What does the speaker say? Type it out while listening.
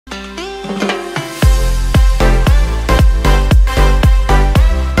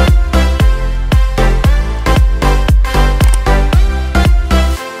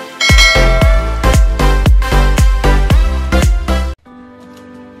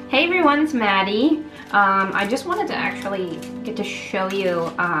Hey everyone, it's Maddie. I just wanted to actually get to show you,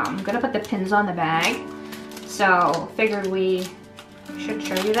 I'm gonna put the pins on the bag. So figured we should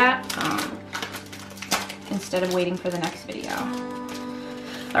show you that instead of waiting for the next video.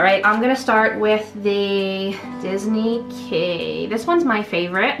 All right, I'm gonna start with the Disney key. This one's my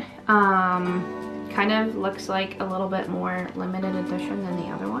favorite. Kind of looks like a little bit more limited edition than the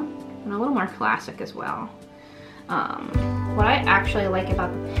other one, and a little more classic as well. What I actually like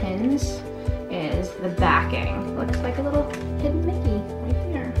about the pins is the backing. Looks like a little hidden Mickey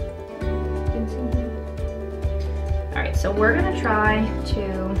right there. You can see him. All right, so we're gonna try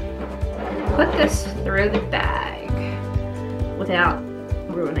to put this through the bag without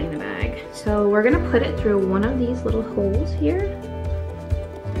ruining the bag. So we're gonna put it through one of these little holes here.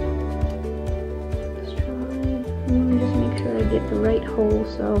 Let's try. I wanna just make sure I get the right hole.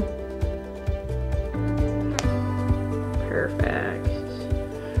 So. Perfect.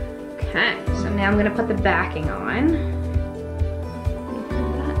 Okay, so now I'm gonna put the backing on.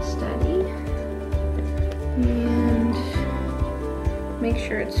 Hold that steady. And make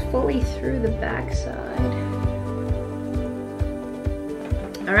sure it's fully through the back side.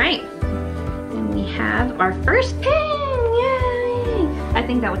 All right, and we have our first pin, yay! I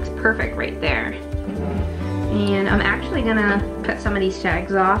think that looks perfect right there. And I'm actually gonna cut some of these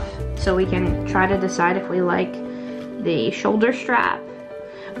tags off so we can try to decide if we like the shoulder strap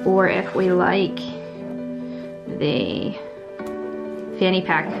or if we like the fanny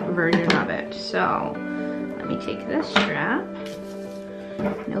pack version of it. So let me take this strap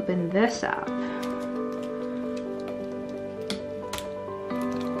and open this up.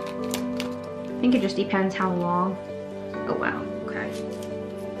 I think it just depends how long. Oh wow, okay.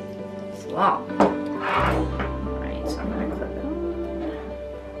 It's long. Alright, so I'm gonna clip it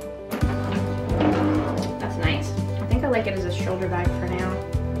on. That's nice. I like it as a shoulder bag for now,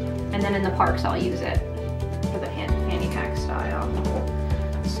 and then in the parks I'll use it for the fanny pack style.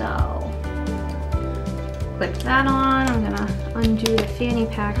 So clip that on. I'm gonna undo the fanny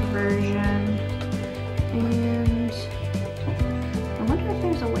pack version, and I wonder if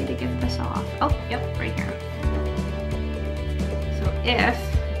there's a way to get this off. Oh, yep, right here. So if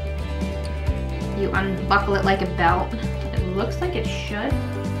you unbuckle it like a belt, it looks like it should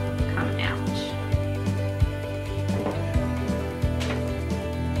come out.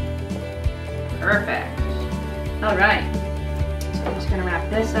 Perfect. All right. So I'm just gonna wrap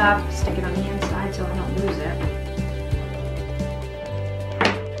this up, stick it on the inside so I don't lose it.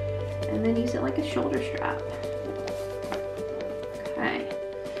 And then use it like a shoulder strap. Okay.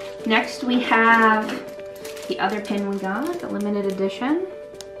 Next we have the other pin we got, the limited edition.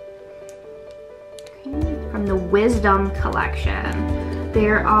 Okay. From the Wisdom collection.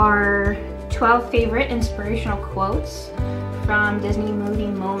 There are 12 favorite inspirational quotes from Disney movie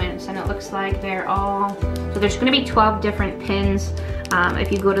moments, and it looks like they're all, so there's going to be 12 different pins.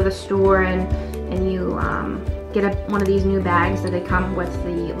 If you go to the store and you get one of these new bags that they come with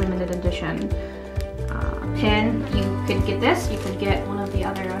the limited edition pin, you could get this, you could get one of the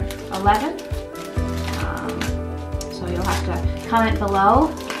other 11. So you'll have to comment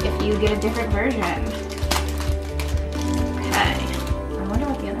below if you get a different version. Okay, I wonder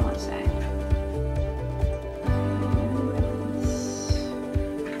what the other ones say.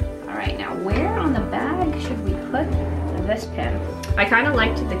 Where on the bag should we put this pin? I kind of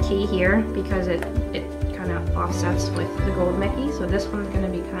liked the key here because it kind of offsets with the gold Mickey, so this one's going to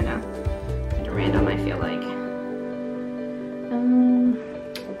be kind of random, I feel like.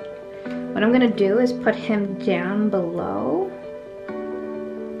 What I'm going to do is put him down below.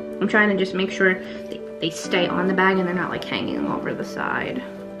 I'm trying to just make sure they stay on the bag and they're not like hanging over the side.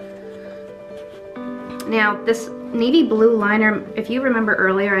 Now this navy blue liner, if you remember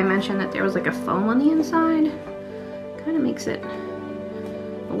earlier I mentioned that there was like a foam on the inside. Kind of makes it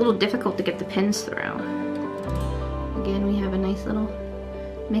a little difficult to get the pins through. Again, we have a nice little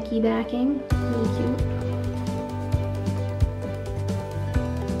Mickey backing, really cute.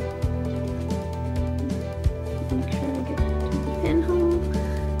 Make sure I get to the pinhole.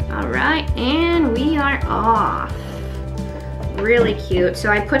 All right, and we are off. Really cute. So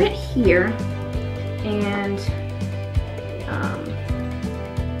I put it here, and I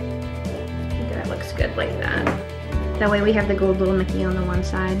think that looks good like that. That way we have the gold little Mickey on the one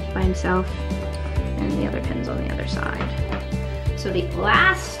side by himself and the other pins on the other side. So the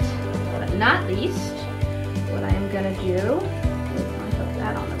last but not least, what I am gonna do, I hooked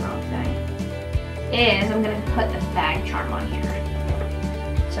that on the wrong thing, is I'm gonna put the bag charm on here.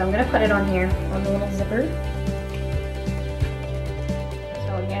 So I'm gonna put it on here on the little zipper.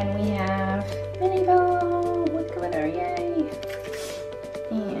 So again, we have Minnie Bow with glitter, yay!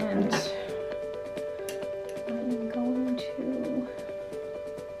 And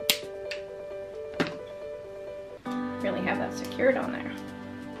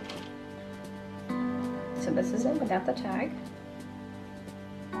without the tag.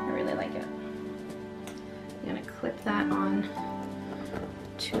 I really like it. I'm gonna clip that on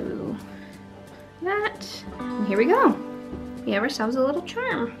to that. And here we go. We have ourselves a little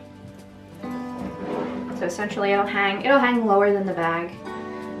charm. So essentially it'll hang lower than the bag.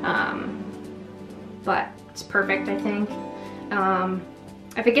 But it's perfect, I think.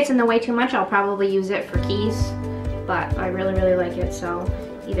 If it gets in the way too much, I'll probably use it for keys, but I really, really like it. So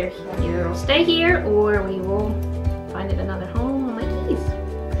either it'll stay here or we will find it another home on my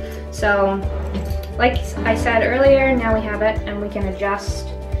keys. So like I said earlier, now we have it and we can adjust,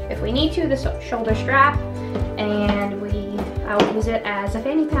 if we need to, the shoulder strap, and I'll use it as a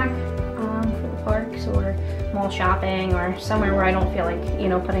fanny pack for the parks or mall shopping or somewhere where I don't feel like, you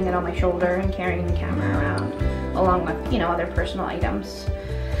know, putting it on my shoulder and carrying the camera around along with, you know, other personal items.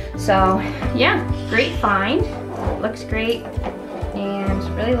 So yeah, great find. Looks great and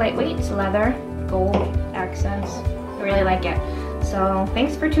really lightweight. It's leather, gold accents. I really like it. So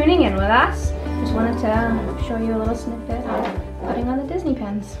thanks for tuning in with us. Just wanted to show you a little snippet of putting on the Disney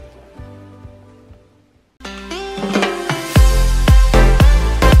pins.